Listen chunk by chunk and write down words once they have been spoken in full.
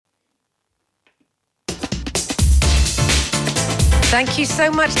Thank you so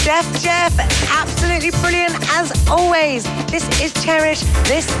much, Jeff. Absolutely brilliant as always. This is Cherish.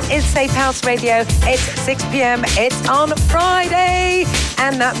 This is Safehouse Radio. It's 6 p.m. It's on Friday.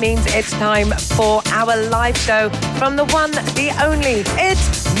 And that means it's time for our live show from the one, the only.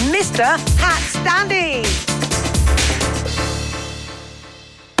 It's Mr. HatStandy.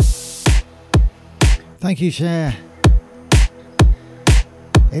 Thank you, Cher.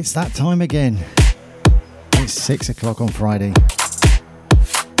 It's that time again. It's 6 o'clock on Friday.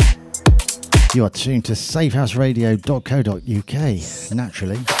 You are tuned to safehouseradio.co.uk,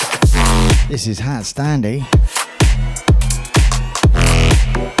 naturally. This is HatStandy.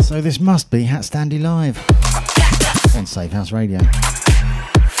 So this must be HatStandy Live on Safehouse Radio.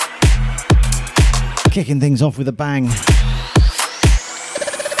 Kicking things off with a bang. Hit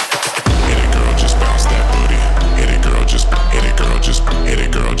it, girl, just bounce that booty. Hit it, girl, just hit it, girl, just hit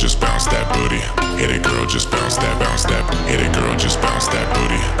it, girl, just bounce that booty. Hit it, girl, just bounce that. Hit it, girl, just bounce that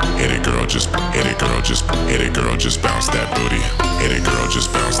booty. Hit it, girl, just hit it, girl, just hit it, girl, just bounce that booty. Hit it, girl,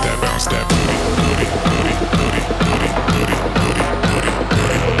 just bounce that booty. Booty, booty, booty, booty, booty, booty, booty, booty,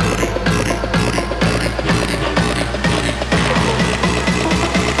 booty, booty, booty, booty, booty,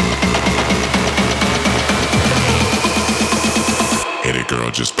 booty. Hit it, girl,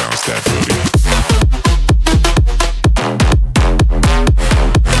 just bounce that booty.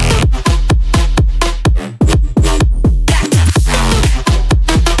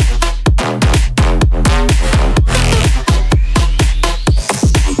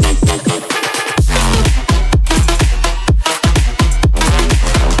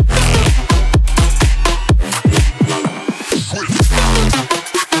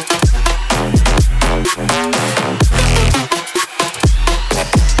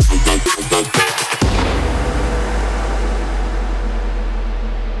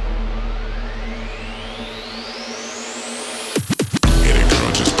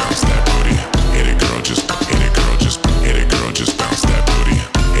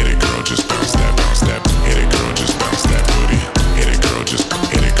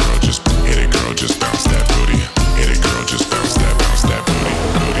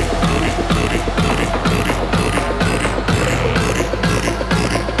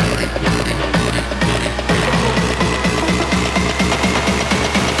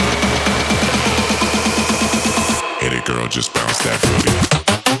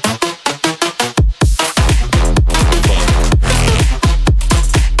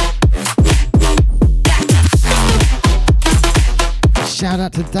 Shout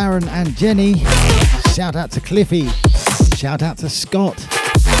out to Darren and Jenny. Shout out to Cliffy. Shout out to Scott.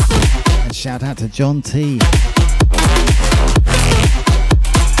 And shout out to John T.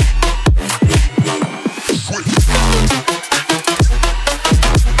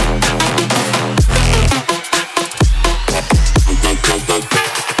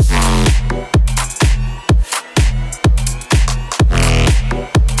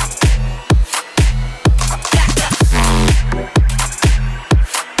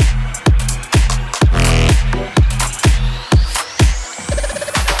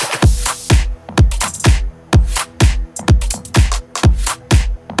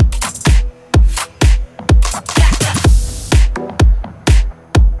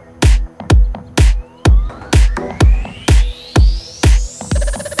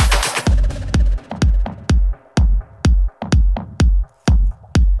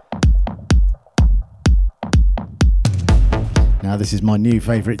 Now this is my new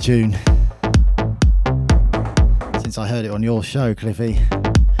favourite tune, since I heard it on your show, Cliffy,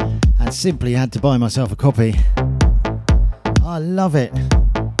 and simply had to buy myself a copy. I love it.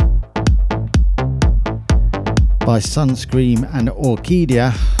 By Sunscreem and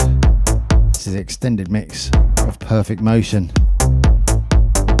Orkidea. This is an extended mix of Perfect Motion.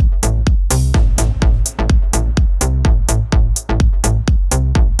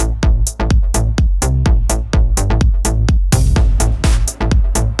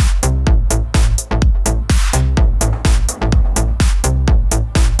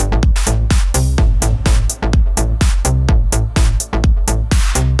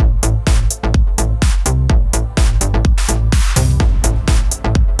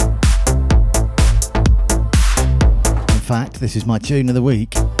 This is my tune of the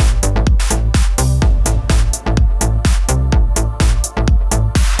week.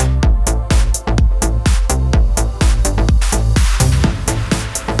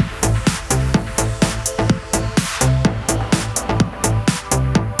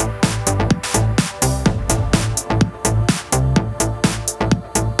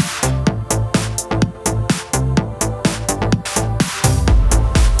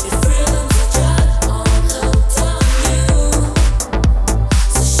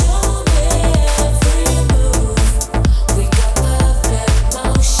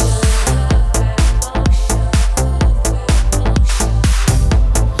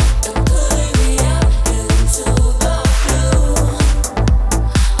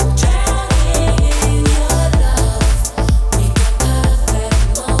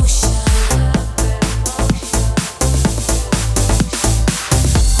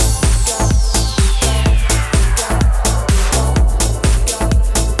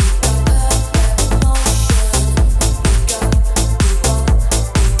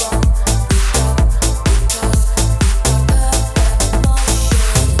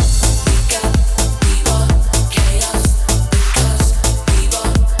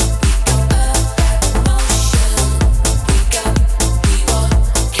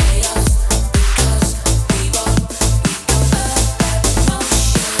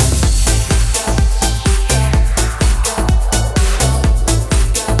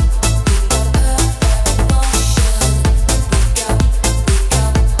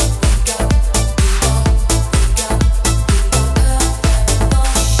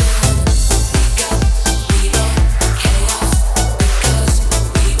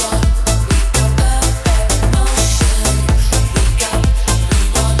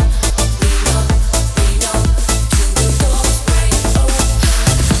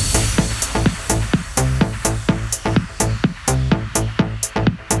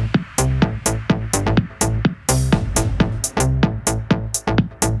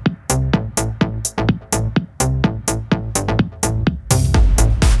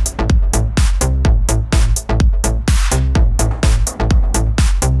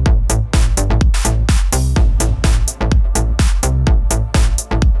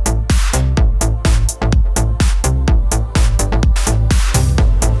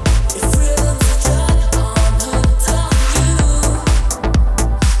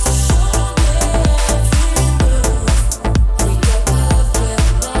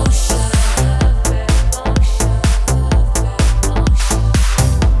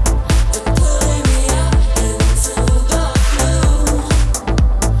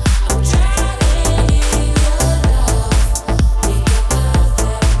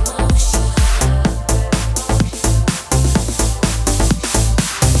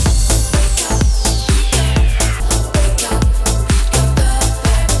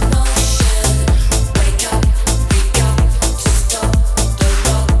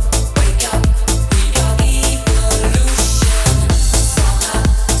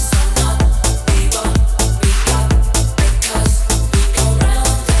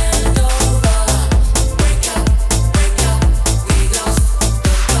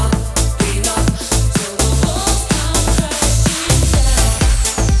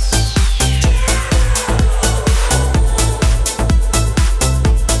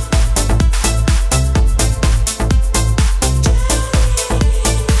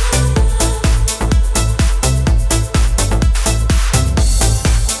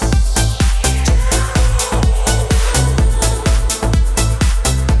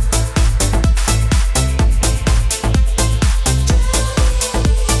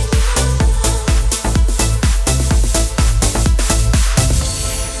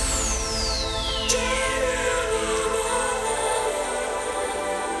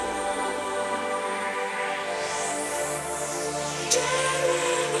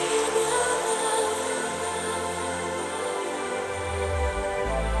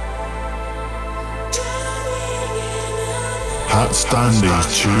 HatStandy's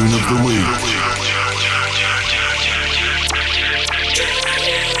Tune of the Week.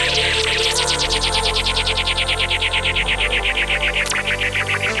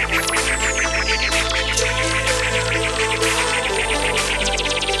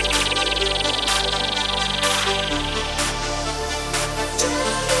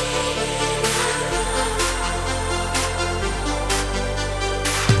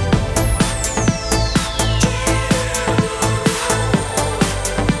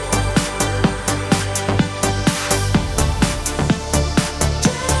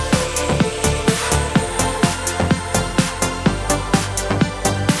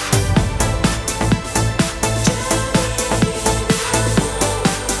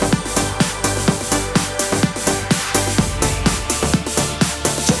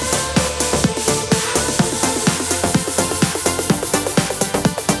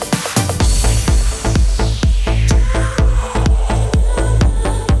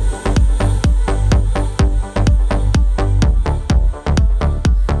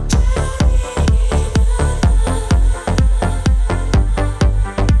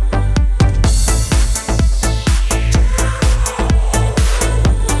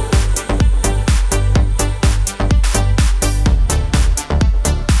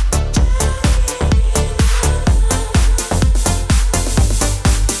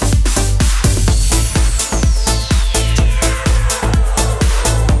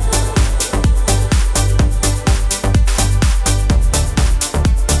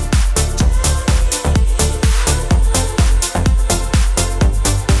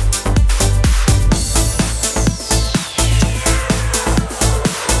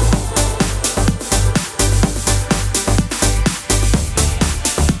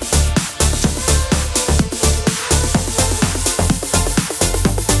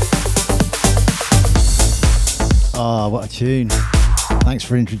 What a tune. Thanks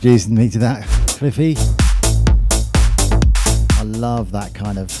for introducing me to that, Cliffy. I love that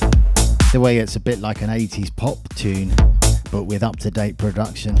kind of, the way it's a bit like an 80s pop tune, but with up-to-date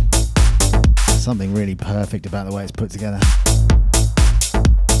production. Something really perfect about the way it's put together.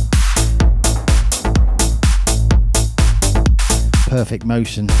 Perfect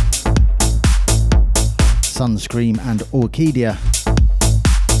Motion, Sunscreem and Orkidea.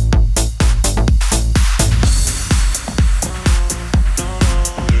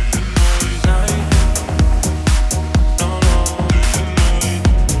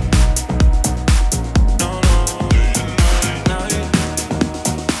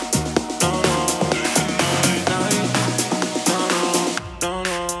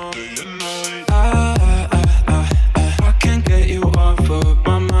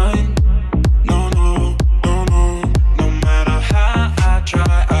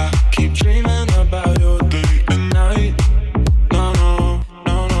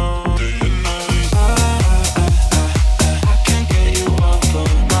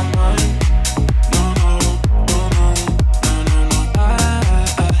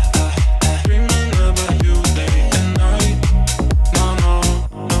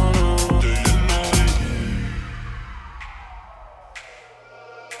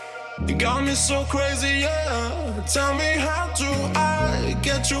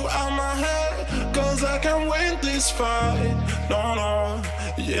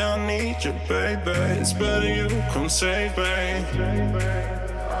 Save me.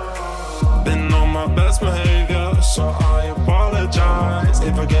 Been on my best behavior, so I apologize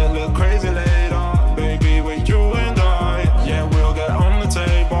if I get a little crazy later. Baby, with you and I, yeah, we'll get on the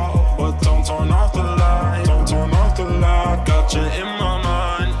table, but don't turn off the light. Don't turn off the light. Got you in my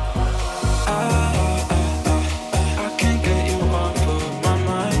mind. I can't get you off of my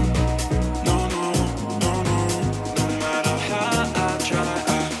mind. No, no, no, no. No matter how I try,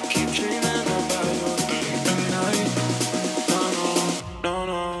 I keep dreaming about you day and night. No, no, no,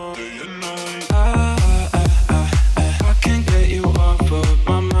 no. Day and night. I can't get you off of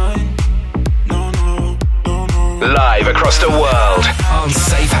my mind. No, no, no, no. Live across the world on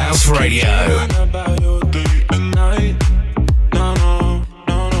Safehouse Radio.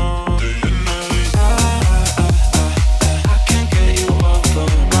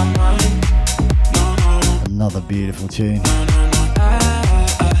 Another beautiful tune.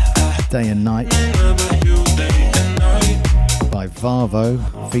 Day and Night by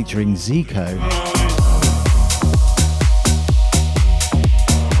VAVO featuring Zhiko.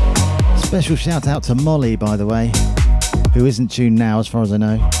 Special shout out to Molly, by the way, who isn't tuned now as far as I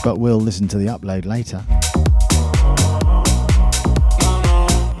know, but will listen to the upload later.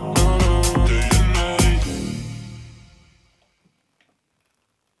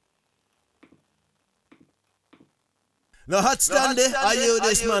 No HatStandy, are you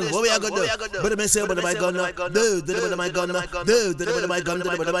this man? What we are gonna do? But me say, but my gun, do the my gun, do the my gun, the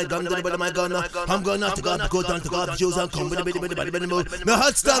my gun, the my gun. I'm gonna to go down to go up shoes and come with the move. No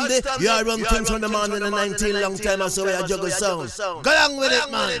HatStandy, you are run things from the man in the 19 long time, so we are juggle sound. Go along with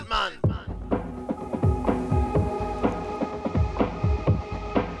it, man.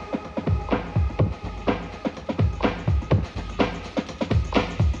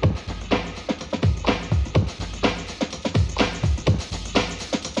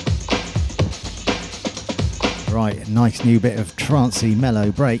 Right, nice new bit of trancey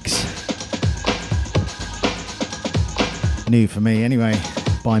mellow breaks. New for me anyway,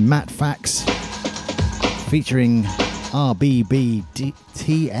 by Matt Fax, featuring RBBTS.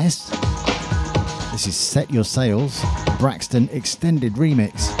 This is Set Your Sails, Braxton Extended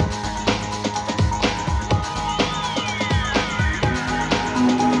Remix.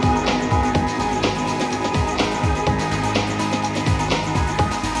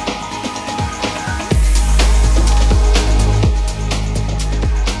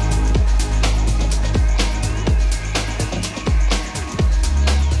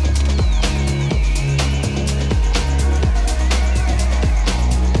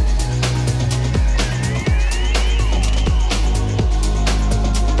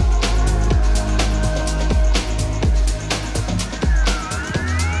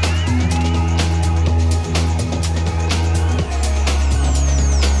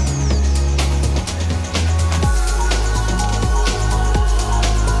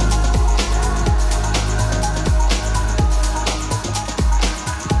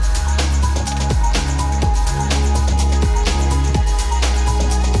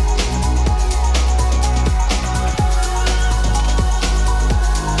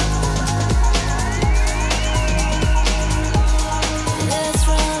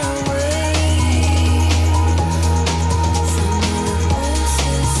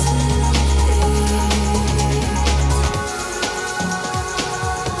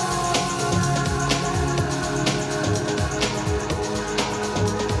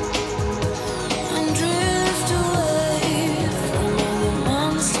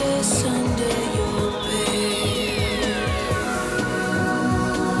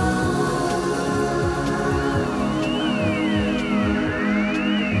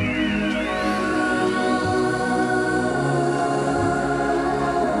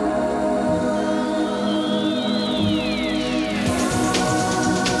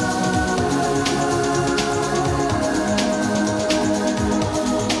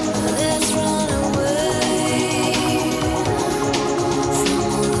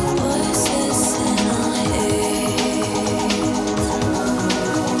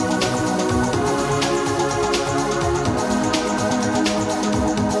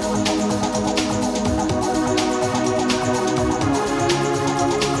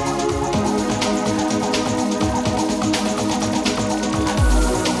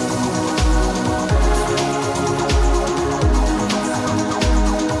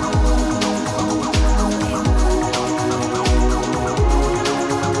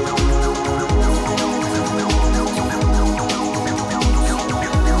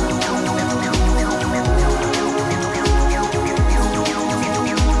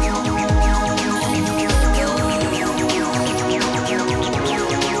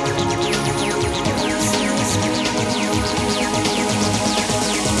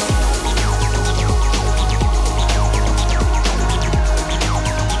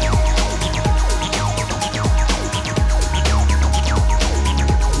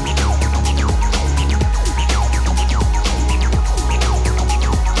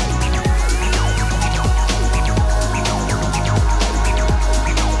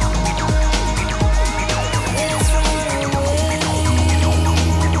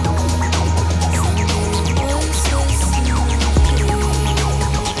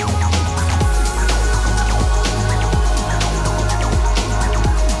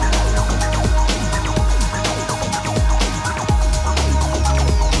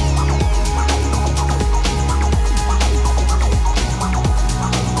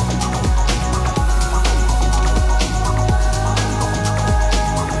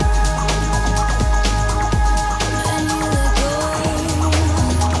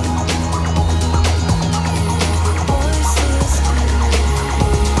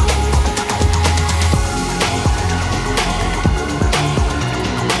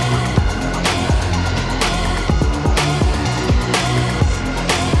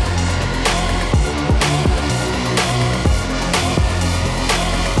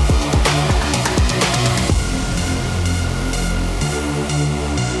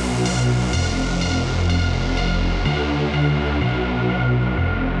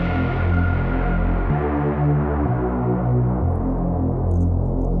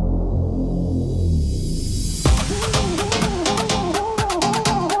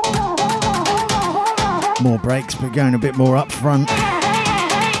 More breaks, but going a bit more up front,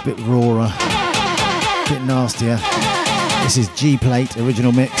 a bit rawer, a bit nastier. This is G-Plate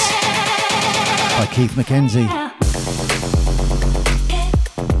original mix by Keith Mackenzie.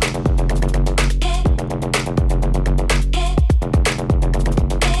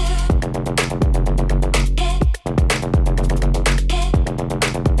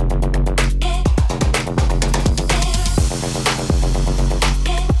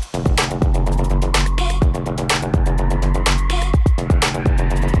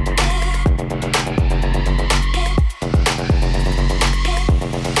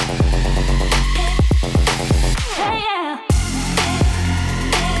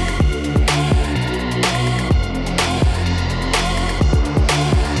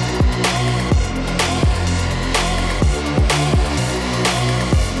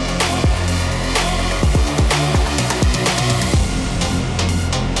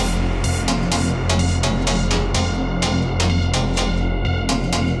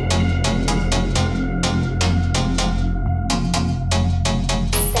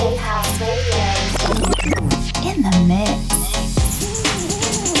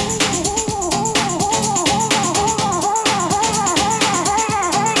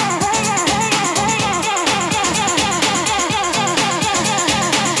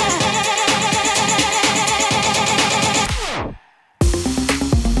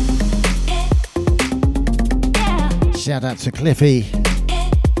 Shout out to Cliffy.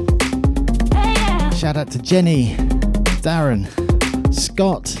 Shout out to Jenny, Darren,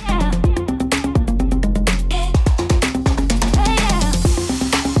 Scott.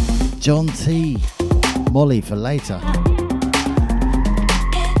 John T, Molly for later.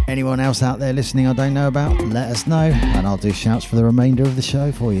 Anyone else out there listening I don't know about, let us know and I'll do shouts for the remainder of the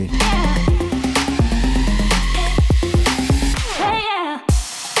show for you.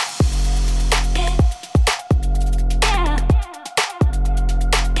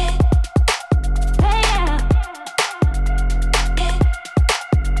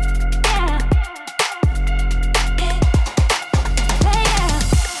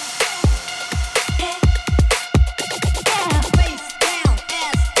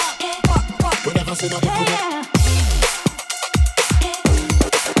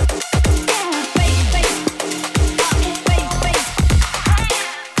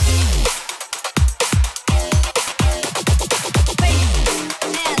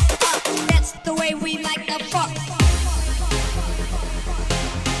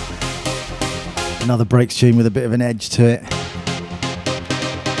 Another breaks tune with a bit of an edge to it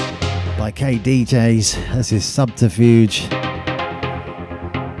by K-Deejays. This is Subterfuge.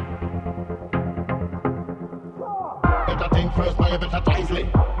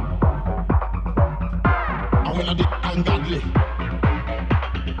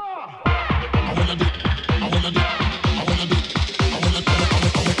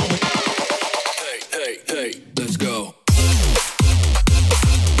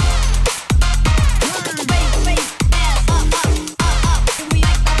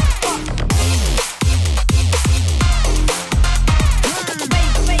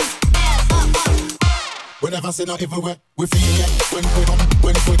 Say not everywhere, we feel it when we come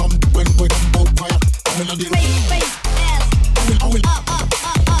out fire. I will not do I will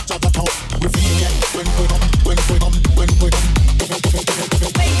chop the top. We feel it when we come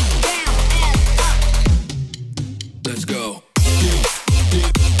Let's go.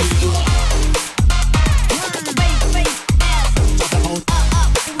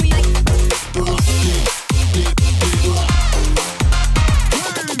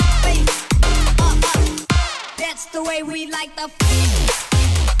 The way we like the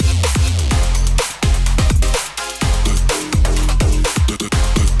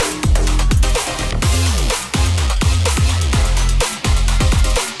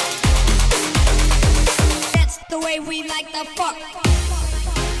That's the way we like the fuck.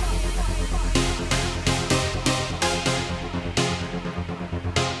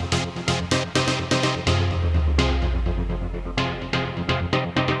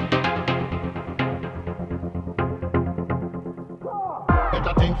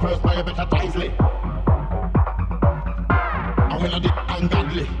 First, by a better wisely. I will not do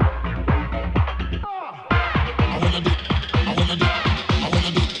ungodly. I will not do.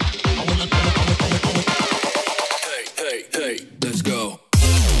 Hey, let's go.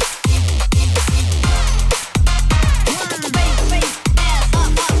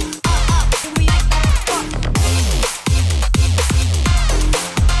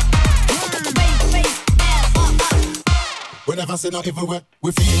 Whenever say not everywhere,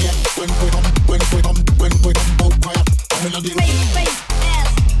 we feel it when we come out fire. I will not do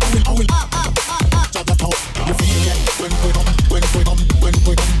I will chop the top.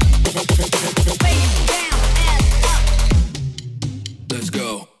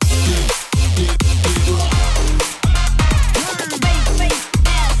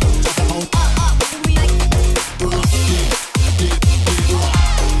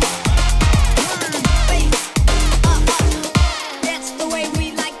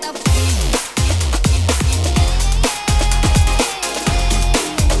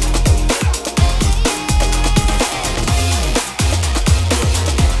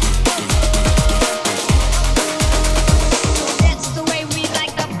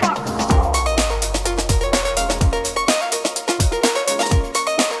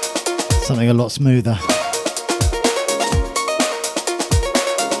 Something a lot smoother.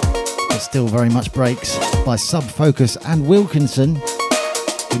 But still very much breaks, by Subfocus and Wilkinson,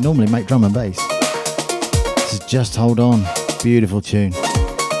 who normally make drum and bass. This is Just Hold On. Beautiful tune.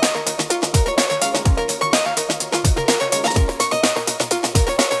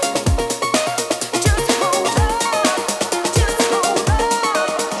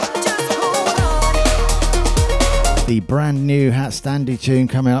 The brand new HatStandy tune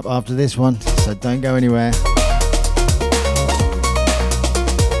coming up after this one, so don't go anywhere.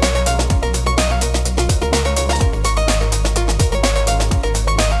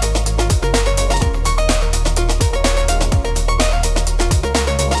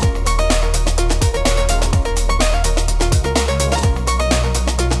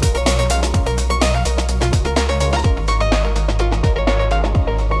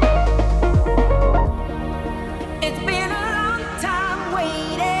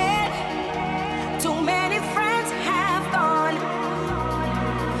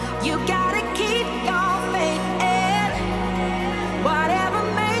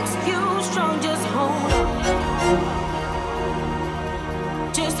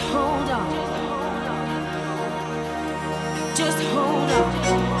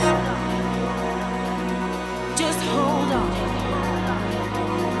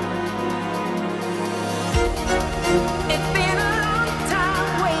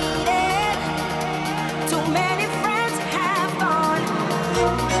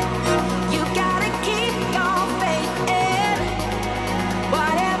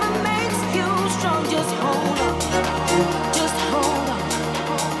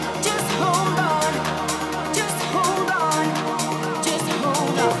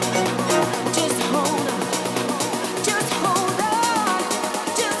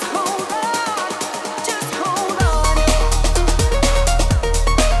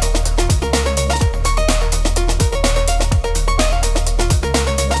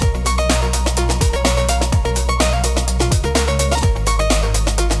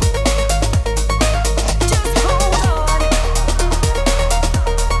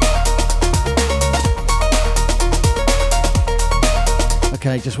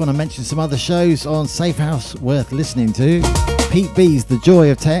 Just want to mention some other shows on Safehouse worth listening to. Pete B's The Joy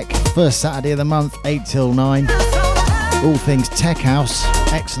of Tech, first Saturday of the month, 8 till 9. All things tech house,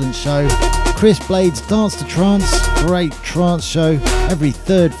 excellent show. Chris Blade's Dance to Trance, great trance show, every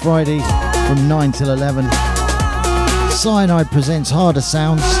third Friday from 9 till 11. Cyanide presents Harder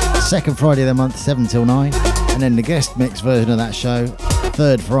Sounds, second Friday of the month, 7 till 9. And then the guest mix version of that show,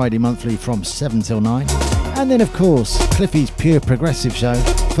 third Friday monthly from 7 till 9. And then, of course, Cliffy's Pure Progressive Show,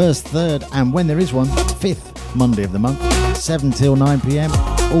 first, third, and when there is one, fifth Monday of the month, 7 till 9 p.m.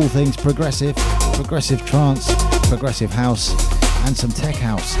 All things progressive, progressive trance, progressive house, and some tech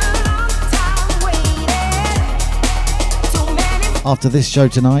house. After this show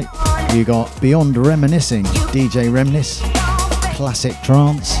tonight, you got Beyond Reminiscing, DJ Reminisce, classic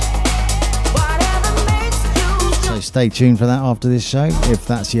trance. So stay tuned for that after this show, if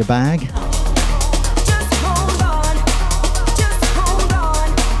that's your bag.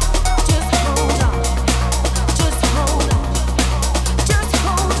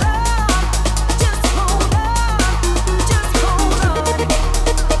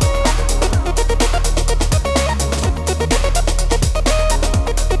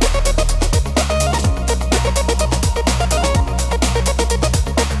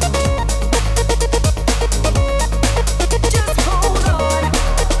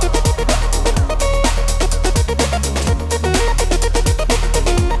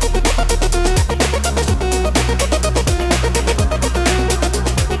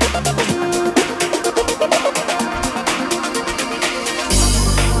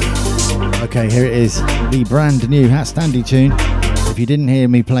 Okay, here it is, the brand new HatStandy tune. If you didn't hear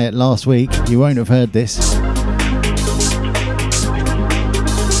me play it last week, you won't have heard this.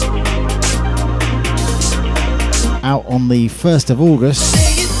 Out on the 1st of August.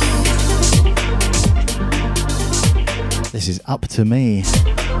 This is Up to Me. You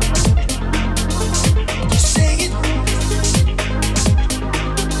say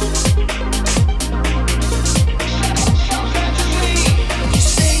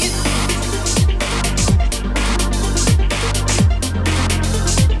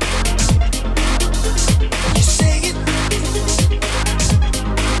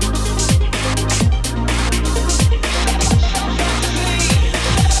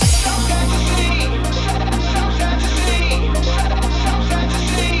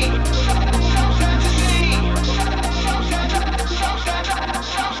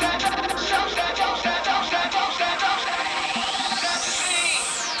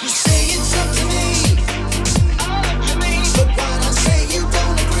it.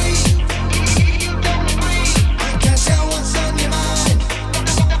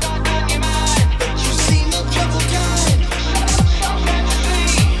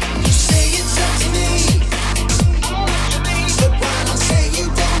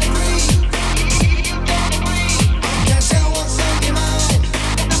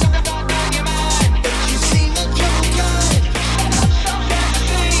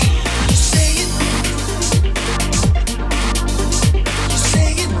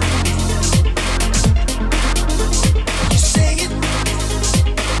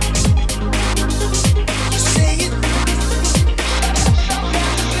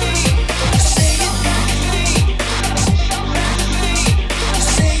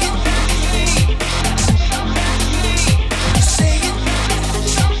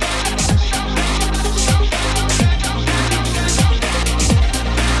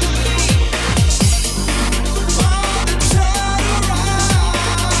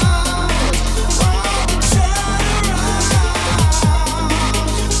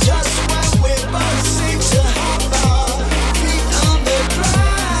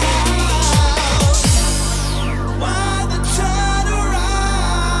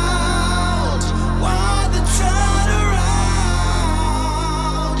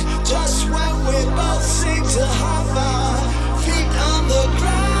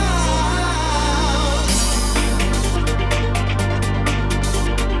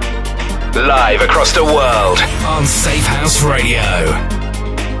 live across the world on Safehouse Radio.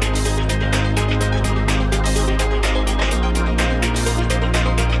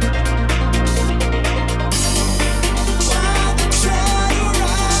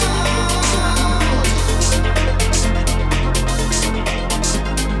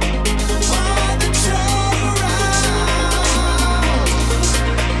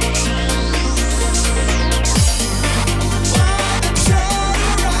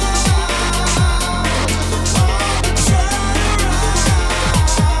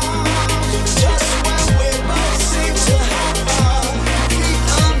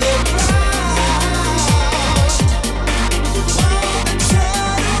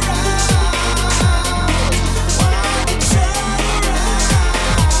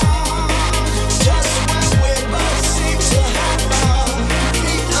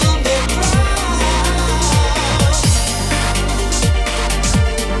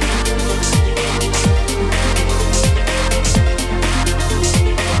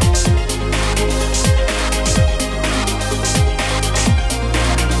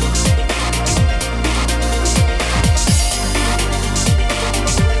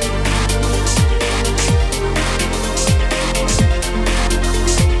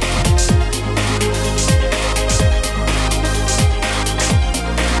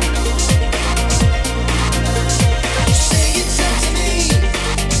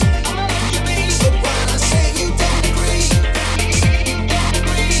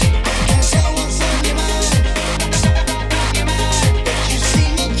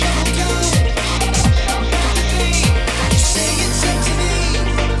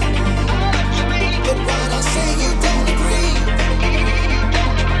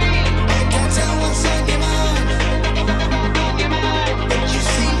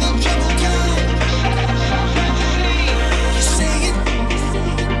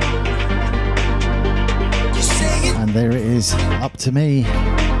 To me,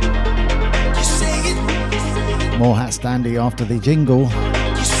 more HatStandy after the jingle.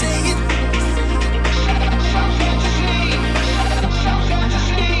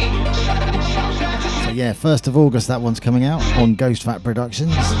 So yeah, 1st of August that one's coming out on Ghost Fat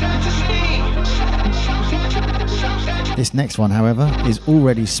Productions. This next one, however, is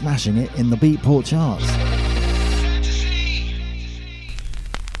already smashing it in the Beatport charts.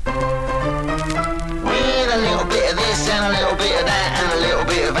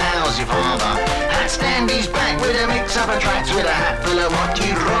 With a hat full of what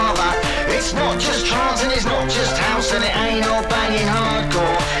you'd rather. It's not just trance and it's not just house and it ain't all banging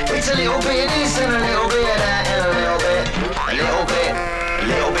hardcore. It's a little bit of this and a little bit of that and a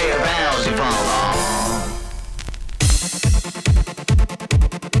little bit of house if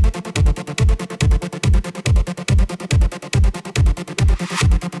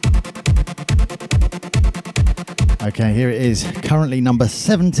Okay, here it is. Currently number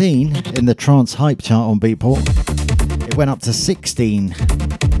 17 in the trance hype chart on Beatport. It went up to 16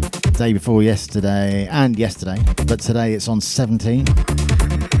 the day before yesterday and yesterday, but today it's on 17.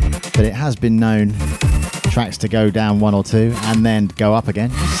 But it has been known tracks to go down one or two and then go up again.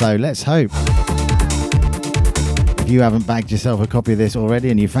 So let's hope. If you haven't bagged yourself a copy of this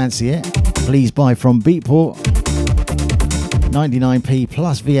already and you fancy it, please buy from Beatport. 99p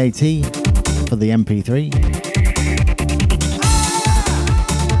plus VAT for the MP3.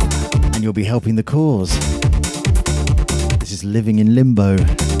 And you'll be helping the cause. This is Living in Limbo.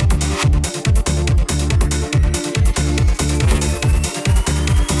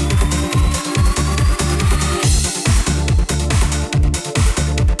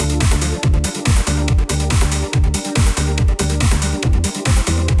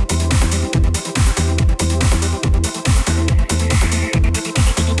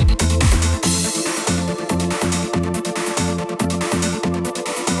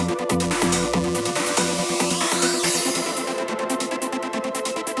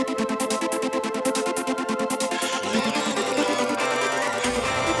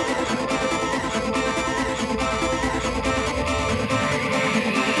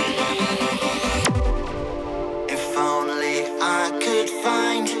 If only I could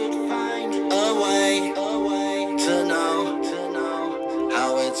find a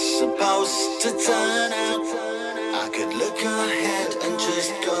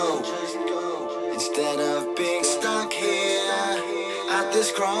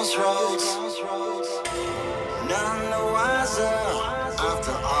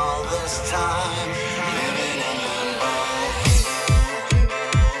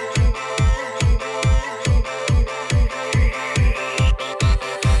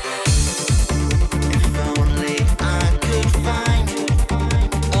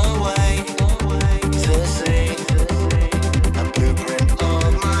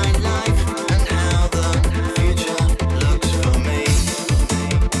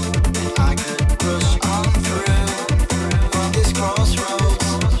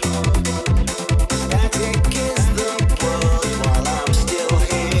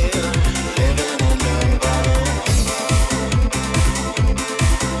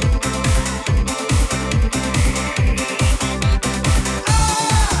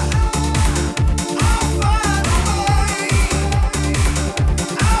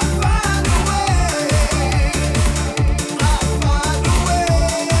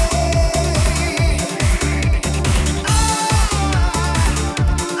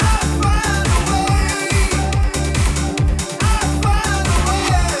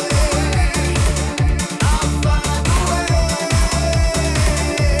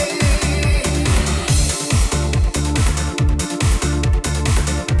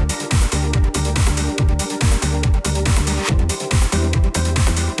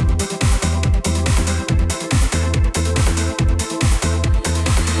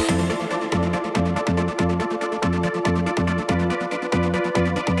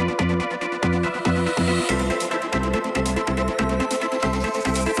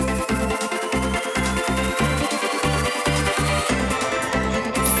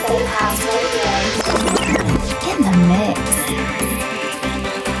Safehouse Radio. In the mix.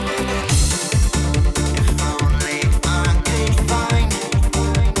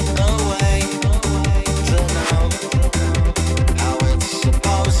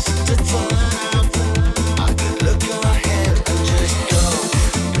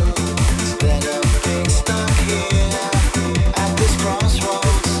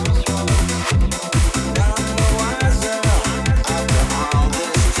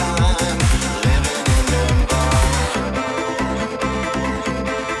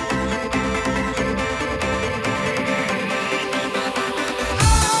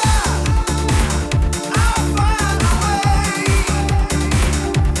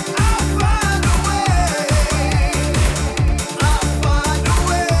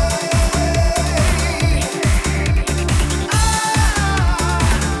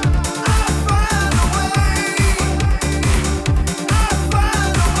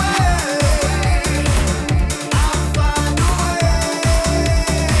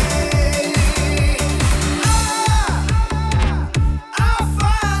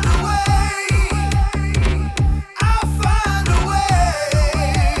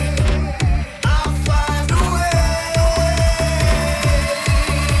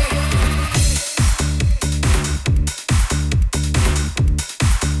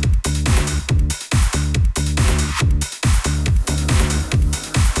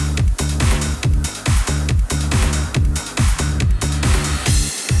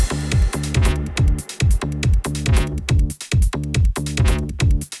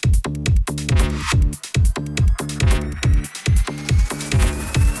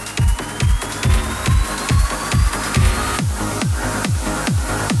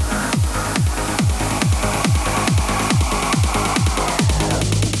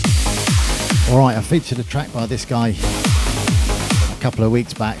 Alright, I featured a track by this guy a couple of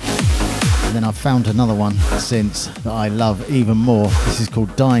weeks back, and then I've found another one since that I love even more. This is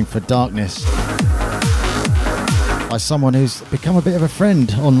called Dying for Darkness, by someone who's become a bit of a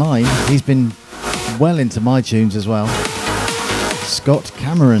friend online. He's been well into my tunes as well. Scott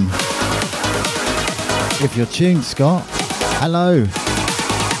Cameron. If you're tuned, Scott, hello.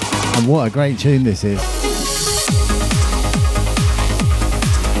 And what a great tune this is.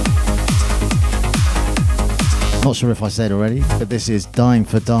 Not sure if I said already, but this is Dying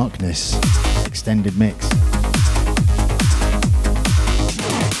for Darkness, extended mix.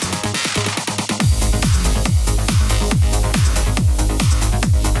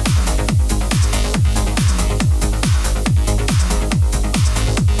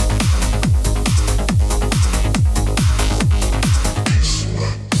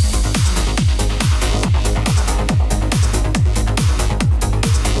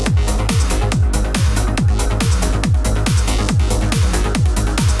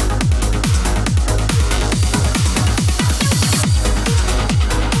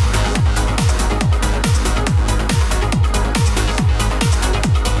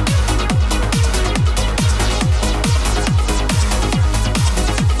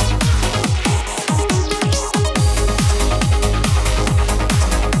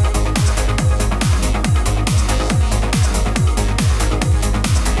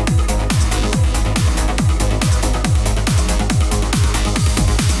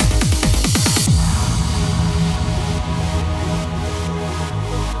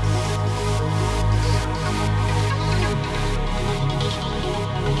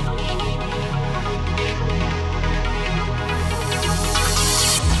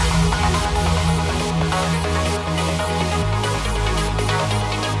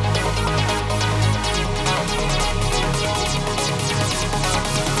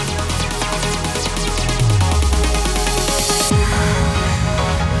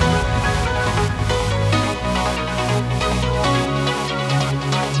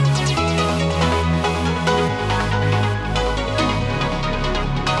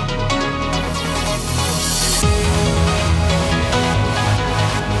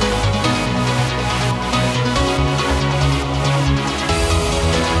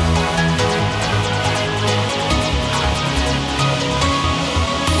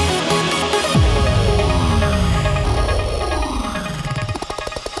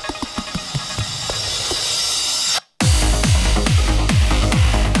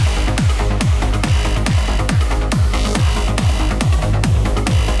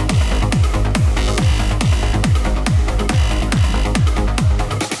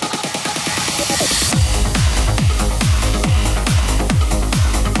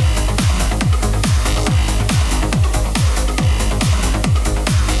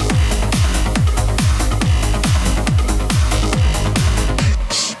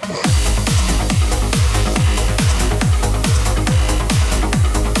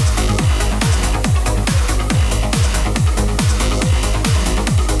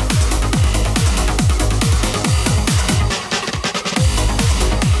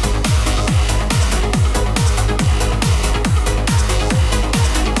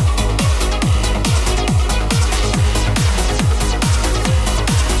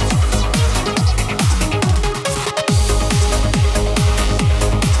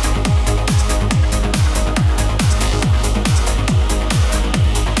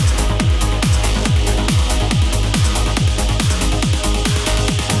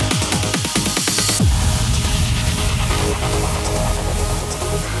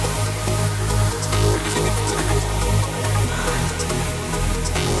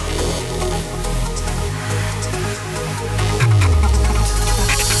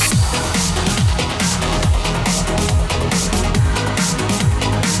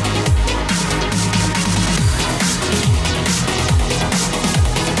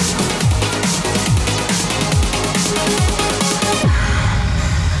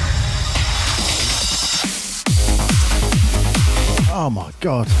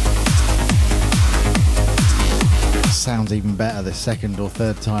 God. Sounds even better the second or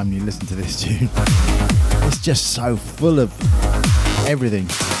third time you listen to this tune. It's just so full of everything.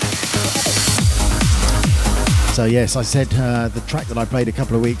 So yes, I said the track that I played a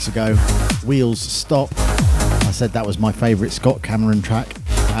couple of weeks ago, Wheels Stop, I said that was my favourite Scott Cameron track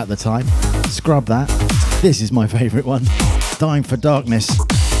at the time. Scrub that. This is my favourite one, Dying for Darkness.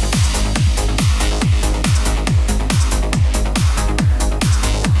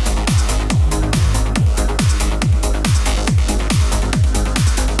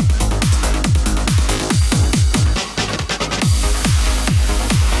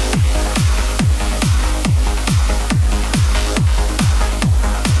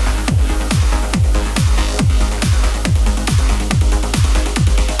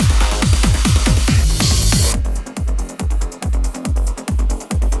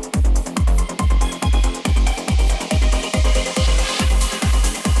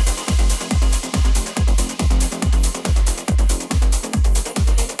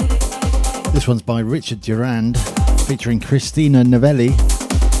 This one's by Richard Durand, featuring Christina Novelli.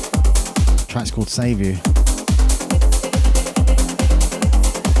 The track's called Save You.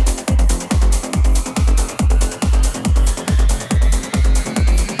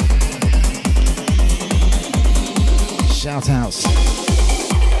 Shout outs.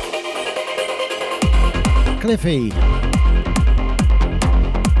 Cliffy,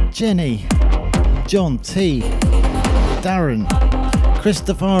 Jenny, John T, Darren,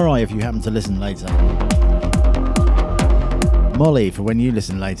 Christopher, if you happen to listen later. Molly, for when you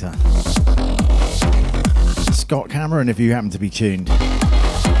listen later. Scott Cameron, if you happen to be tuned.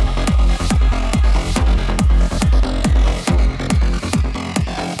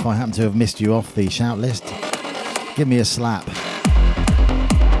 If I happen to have missed you off the shout list, give me a slap.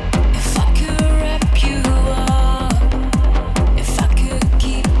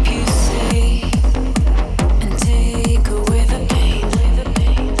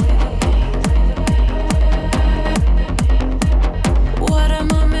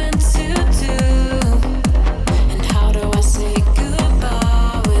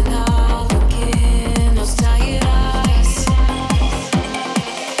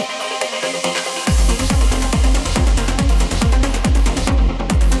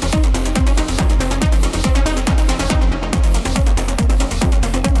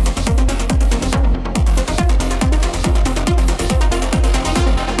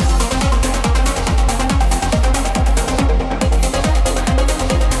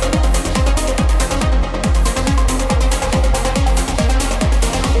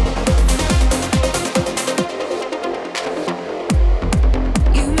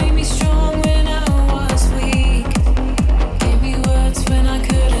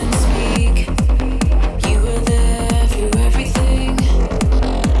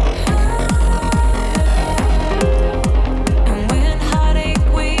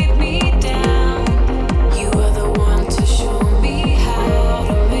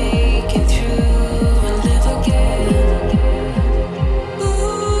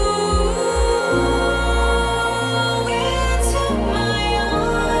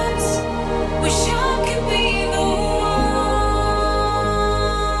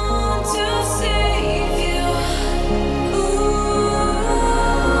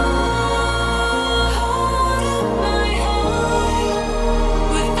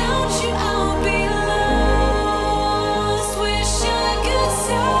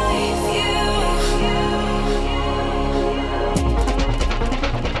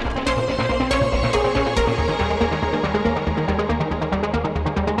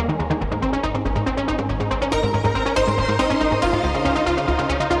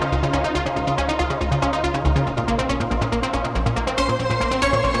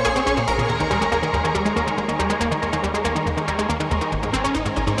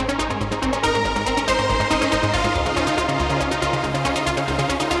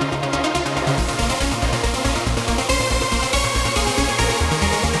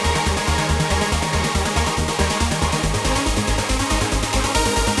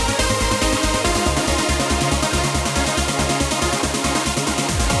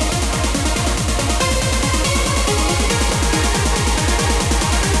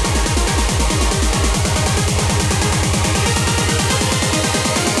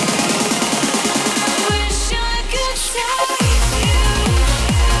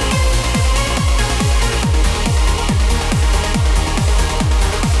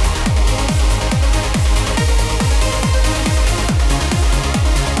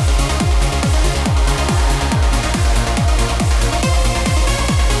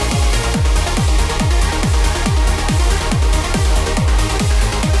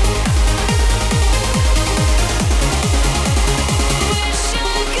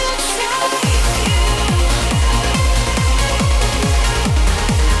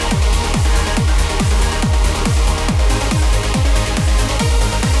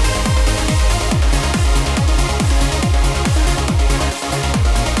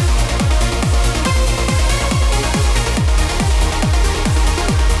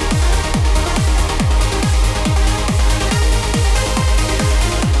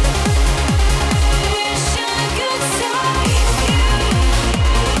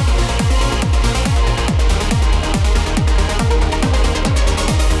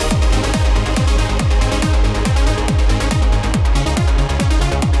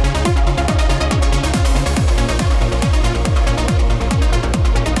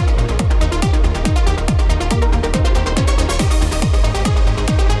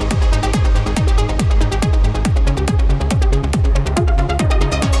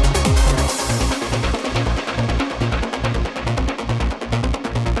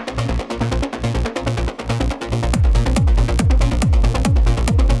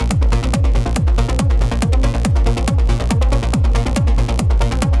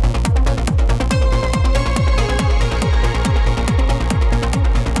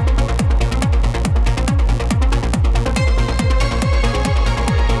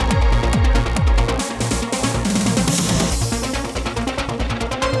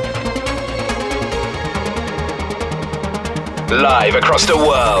 Live across the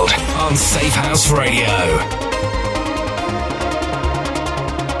world on Safehouse Radio.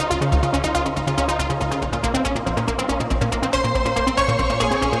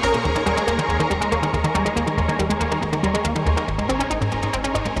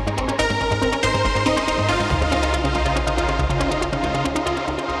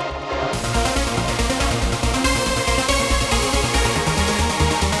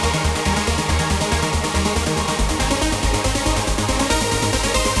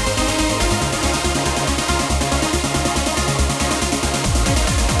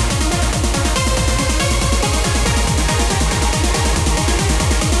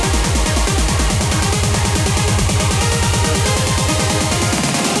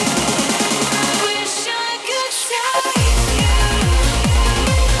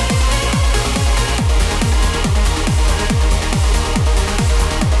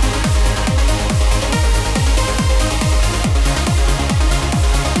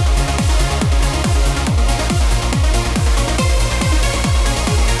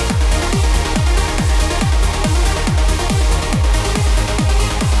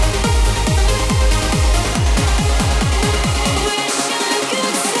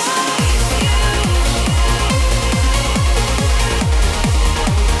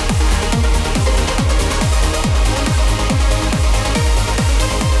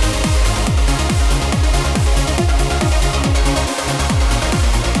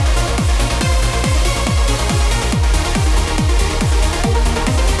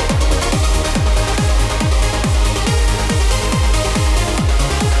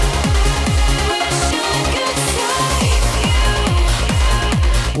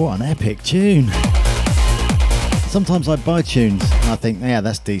 Tune. Sometimes I buy tunes and I think, yeah,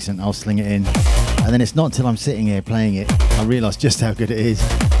 that's decent, I'll sling it in. And then it's not until I'm sitting here playing it, I realise just how good it is.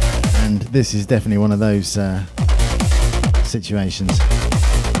 And this is definitely one of those situations.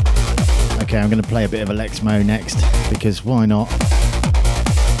 Okay, I'm going to play a bit of AlexMo next, because why not?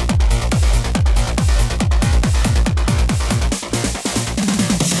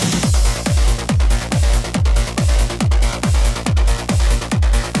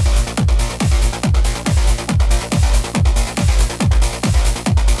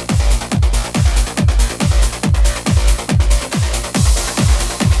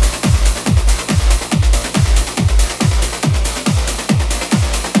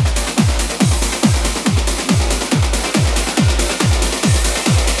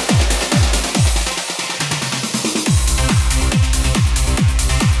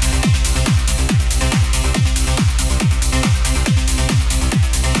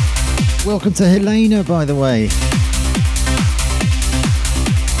 Welcome to Helena, by the way.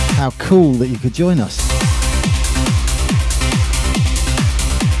 How cool that you could join us.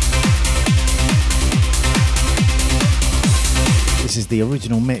 This is the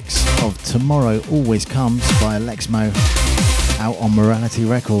original mix of Tomorrow Always Comes by AlexMo, out on Morality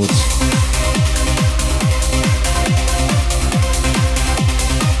Records.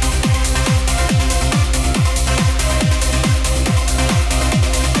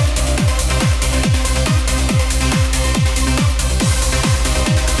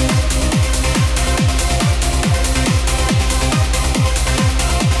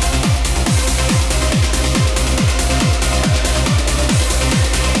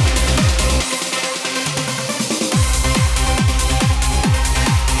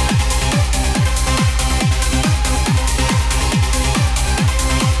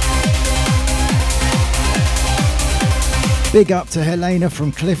 Big up to Helena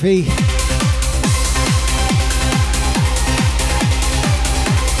from Cliffy.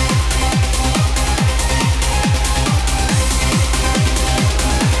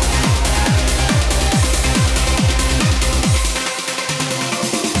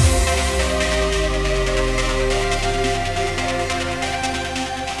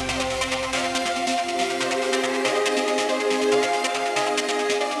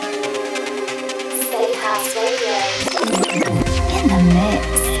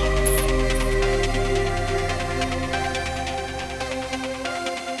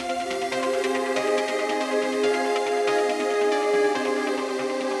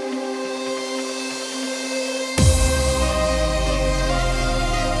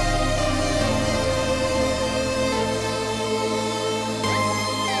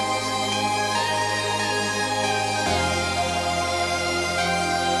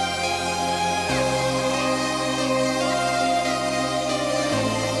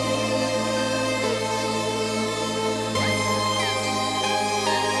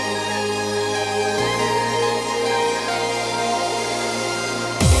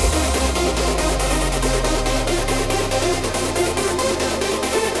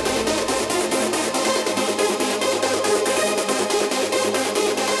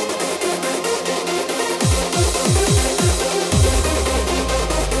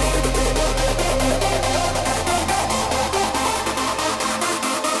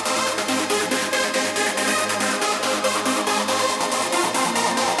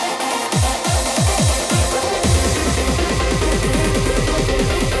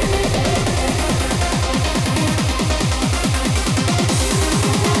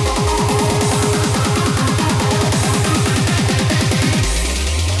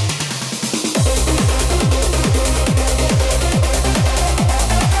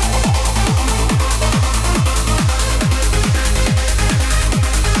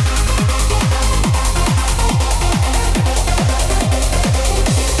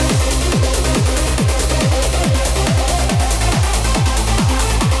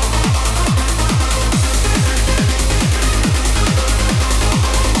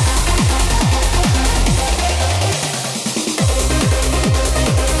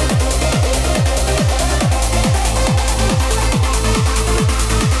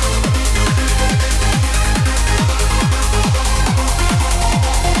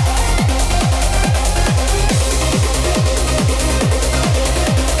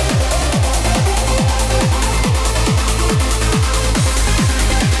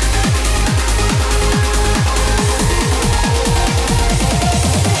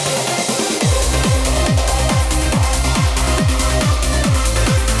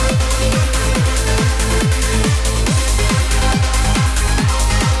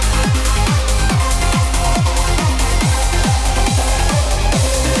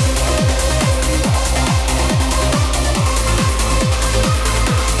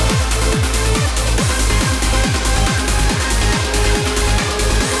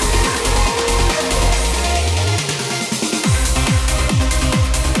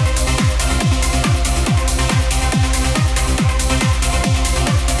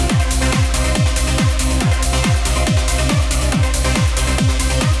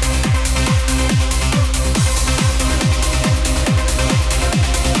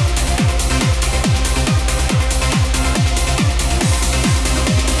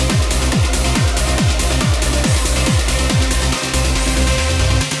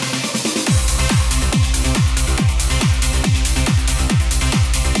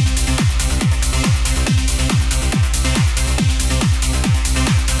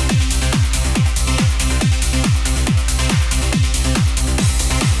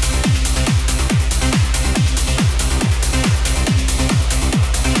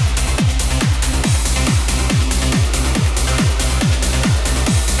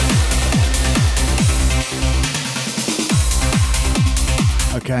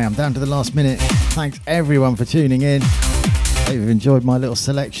 Okay, I'm down to the last minute. Thanks everyone for tuning in. Hope you've enjoyed my little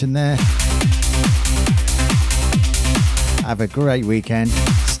selection there. Have a great weekend.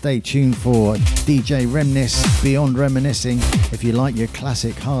 Stay tuned for DJ Reminisce Beyond Reminiscing if you like your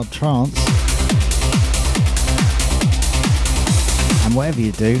classic hard trance. And whatever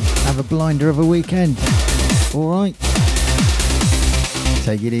you do, have a blinder of a weekend. Alright?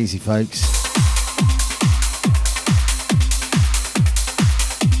 Take it easy, folks.